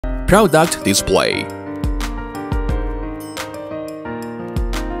Product display.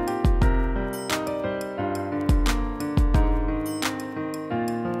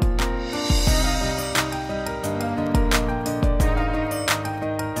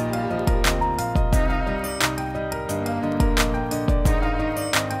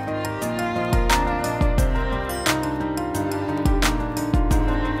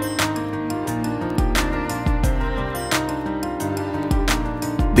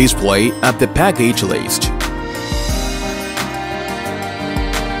 Display of the package list.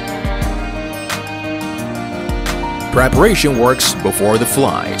 Preparation works before the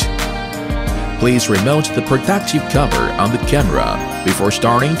flight. Please remove the protective cover on the camera before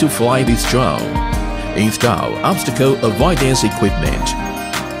starting to fly this drone. Install obstacle avoidance equipment.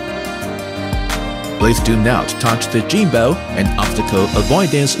 Please do not touch the gimbal and obstacle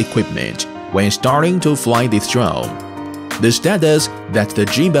avoidance equipment when starting to fly this drone. The status that the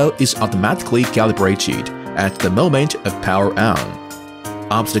gimbal is automatically calibrated at the moment of power on.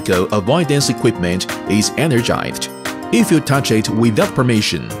 Obstacle avoidance equipment is energized. If you touch it without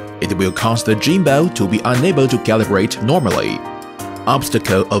permission, it will cause the gimbal to be unable to calibrate normally.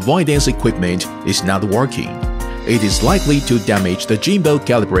 Obstacle avoidance equipment is not working. It is likely to damage the gimbal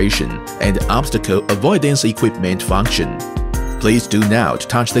calibration and obstacle avoidance equipment function. Please do not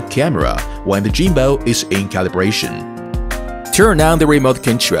touch the camera when the gimbal is in calibration. Turn on the remote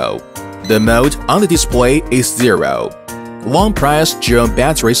control. The mode on the display is 0. Long press drone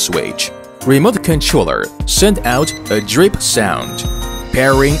battery switch. Remote controller send out a drip sound.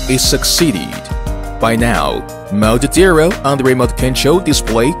 Pairing is succeeded. By now, mode 0 on the remote control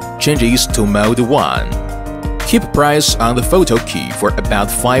display changes to mode 1. Keep press on the photo key for about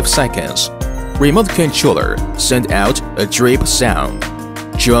 5 seconds. Remote controller send out a drip sound.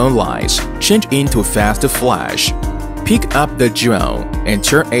 Drone lights change into fast flash. Pick up the drone and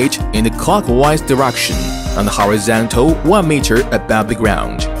turn it in the clockwise direction on the horizontal 1 meter above the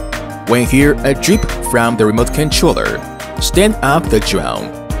ground. When hear a drip from the remote controller, stand up the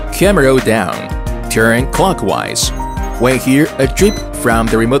drone, camera down, turn clockwise. When hear a drip from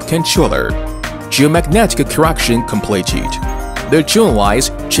the remote controller, geomagnetic correction completed. The drone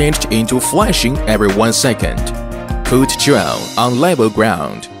lights changed into flashing every 1 second. Put drone on level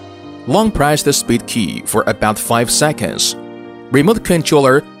ground. Long press the speed key for about 5 seconds. Remote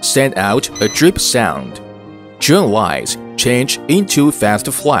controller send out a drip sound. Drone lights change into fast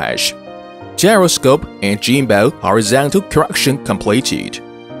flash. Gyroscope and gimbal horizontal correction completed.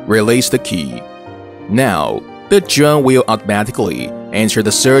 Release the key. Now, the drone will automatically enter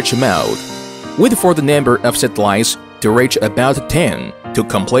the search mode. Wait for the number of satellites to reach about 10 to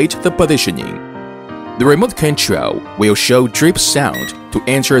complete the positioning. The remote control will show drip sound to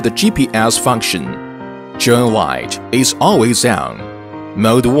enter the GPS function. Drone light is always on.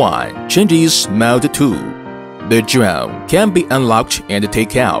 Mode 1 changes mode 2. The drone can be unlocked and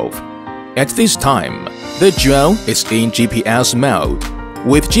take off. At this time, the drone is in GPS mode.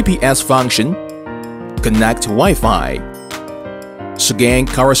 With GPS function, connect Wi-Fi. Scan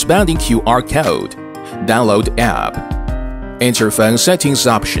corresponding QR code. Download app. Enter phone settings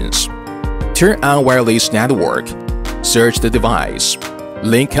options. Turn on wireless network. Search the device.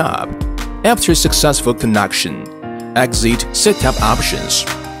 Link up. After successful connection, exit setup options.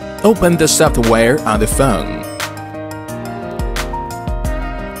 Open the software on the phone.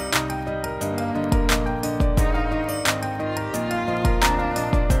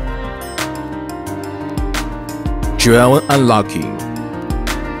 Drone unlocking.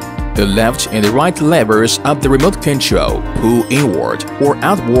 The left and the right levers of the remote control pull inward or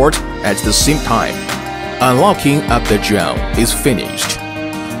outward at the same time. Unlocking of the drone is finished.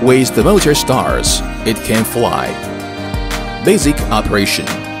 With the motor starts, it can fly. Basic operation.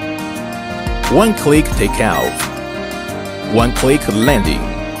 1-click takeoff. 1-click landing.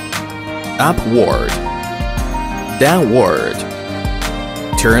 Upward. Downward.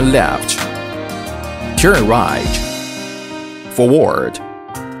 Turn left. Turn right. Forward.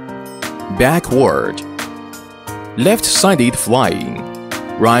 Backward. Left-sided flying.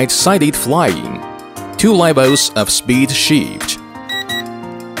 Right-sided flying. 2 levels of speed shift.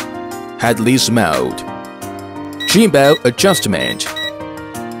 Headless mode. Gimbal adjustment.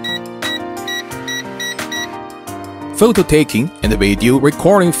 Photo taking and video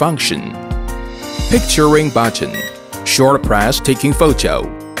recording function. Picturing button. Short press taking photo.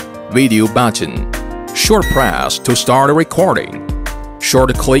 Video button. Short press to start recording.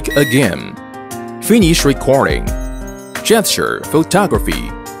 Short click again. Finish recording. Gesture photography.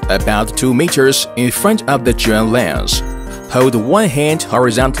 About 2 meters in front of the drone lens. Hold one hand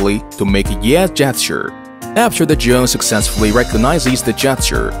horizontally to make a yes gesture. After the drone successfully recognizes the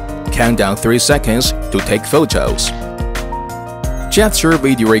gesture, Count down 3 seconds to take photos. Gesture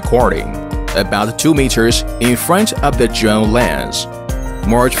video recording, about 2 meters in front of the drone lens.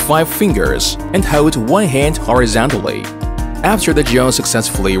 Merge 5 fingers and hold one hand horizontally. After the drone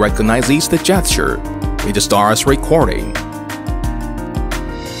successfully recognizes the gesture, it starts recording.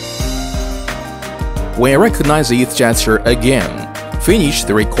 When it recognizes the gesture again, finish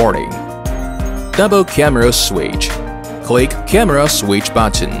the recording. Double camera switch. Click camera switch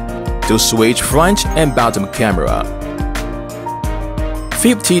button to switch front and bottom camera.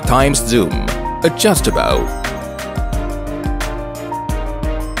 50 times zoom, adjustable.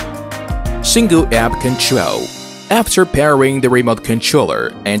 Single app control. After pairing the remote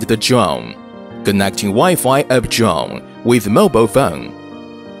controller and the drone, connecting Wi-Fi of drone with mobile phone.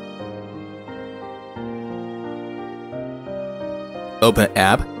 Open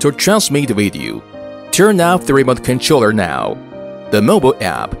app to transmit video. Turn off the remote controller now. The mobile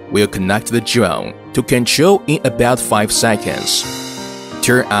app will connect the drone to control in about 5 seconds.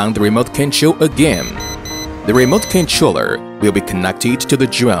 Turn on the remote control again. The remote controller will be connected to the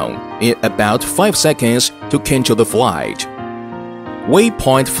drone in about 5 seconds to control the flight.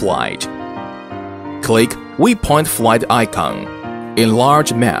 Waypoint flight. Click Waypoint flight icon.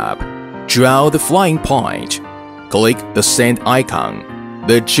 Enlarge map. Draw the flying point. Click the send icon.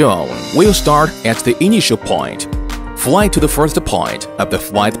 The drone will start at the initial point. Fly to the first point of the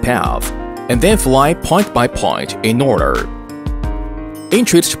flight path, and then fly point by point in order.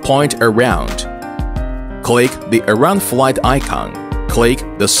 Interest point around. Click the Around Flight icon. Click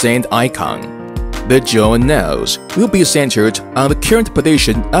the Send icon. The drone nose will be centered on the current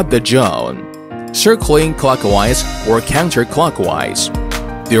position of the drone, circling clockwise or counterclockwise.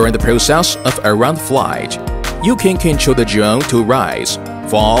 During the process of around flight, you can control the drone to rise,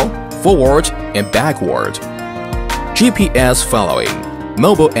 fall, forward, and backward. GPS following.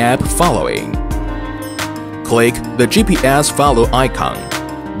 Mobile app following. Click the GPS follow icon.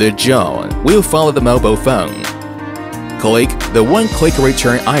 The drone will follow the mobile phone. Click the one-click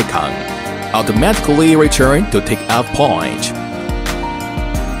return icon. Automatically return to takeoff point.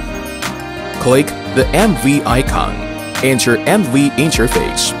 Click the MV icon. Enter MV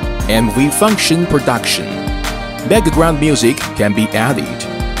interface. MV function production. Background music can be added.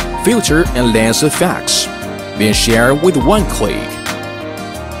 Filter and lens effects. Then share with one click.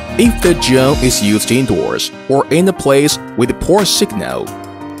 If the drone is used indoors or in a place with poor signal,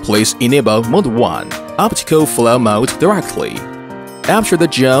 please enable Mode 1 Optical Flow Mode directly. After the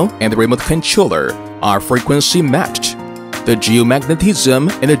drone and the remote controller are frequency matched, the geomagnetism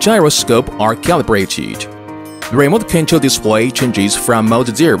and the gyroscope are calibrated. The remote control display changes from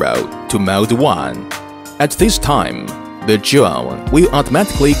Mode 0 to Mode 1. At this time, the drone will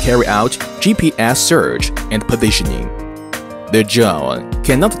automatically carry out GPS search and positioning. The drone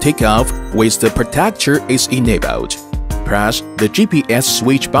cannot take off once the protector is enabled. Press the GPS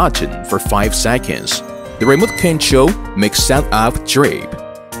switch button for 5 seconds. The remote control makes sound-off drip.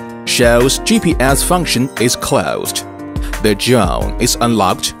 Shows GPS function is closed. The drone is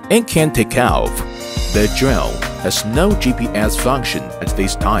unlocked and can take off. The drone has no GPS function at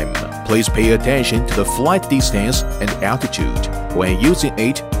this time. Please pay attention to the flight distance and altitude when using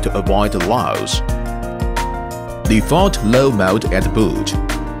it to avoid loss. Default low mode at boot.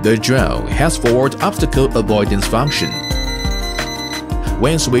 The drone has forward obstacle avoidance function.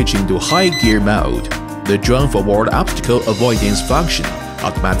 When switching to high gear mode, the drone forward obstacle avoidance function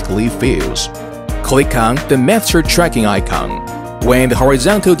automatically fails. Click on the master tracking icon. When the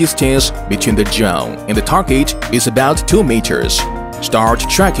horizontal distance between the drone and the target is about 2 meters, start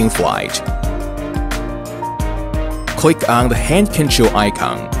tracking flight. Click on the hand control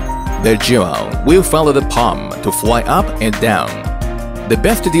icon. The drone will follow the palm to fly up and down. The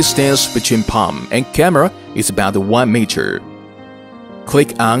best distance between palm and camera is about 1 meter.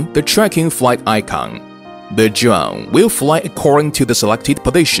 Click on the tracking flight icon. The drone will fly according to the selected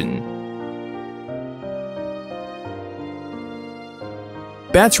position.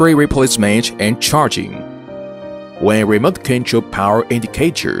 Battery replacement and charging. When remote control power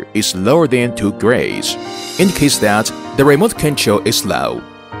indicator is lower than 2 grays, indicates that the remote control is low.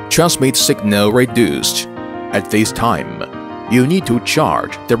 Transmit signal reduced. At this time, you need to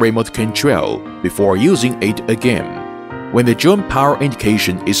charge the remote control before using it again. When the drone power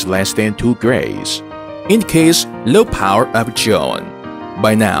indication is less than 2 grays, indicates low power of drone.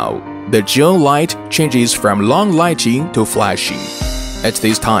 By now, the drone light changes from long lighting to flashing. At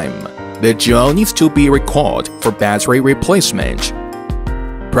this time, the drone needs to be recalled for battery replacement.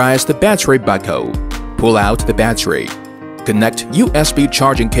 Press the battery buckle. Pull out the battery. Connect USB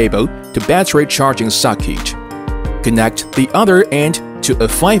charging cable to battery charging socket. Connect the other end to a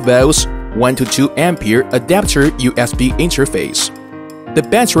 5 volts 1 to 2 ampere adapter USB interface. The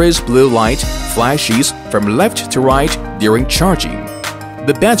battery's blue light flashes from left to right during charging.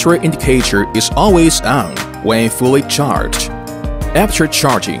 The battery indicator is always on when fully charged. After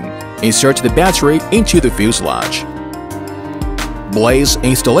charging, insert the battery into the fuselage. Blaze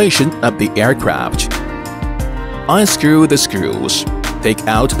installation of the aircraft. Unscrew the screws. Take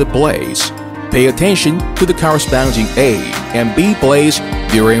out the blaze. Pay attention to the corresponding A and B blades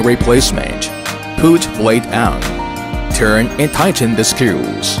during replacement. Put blade on. Turn and tighten the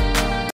screws.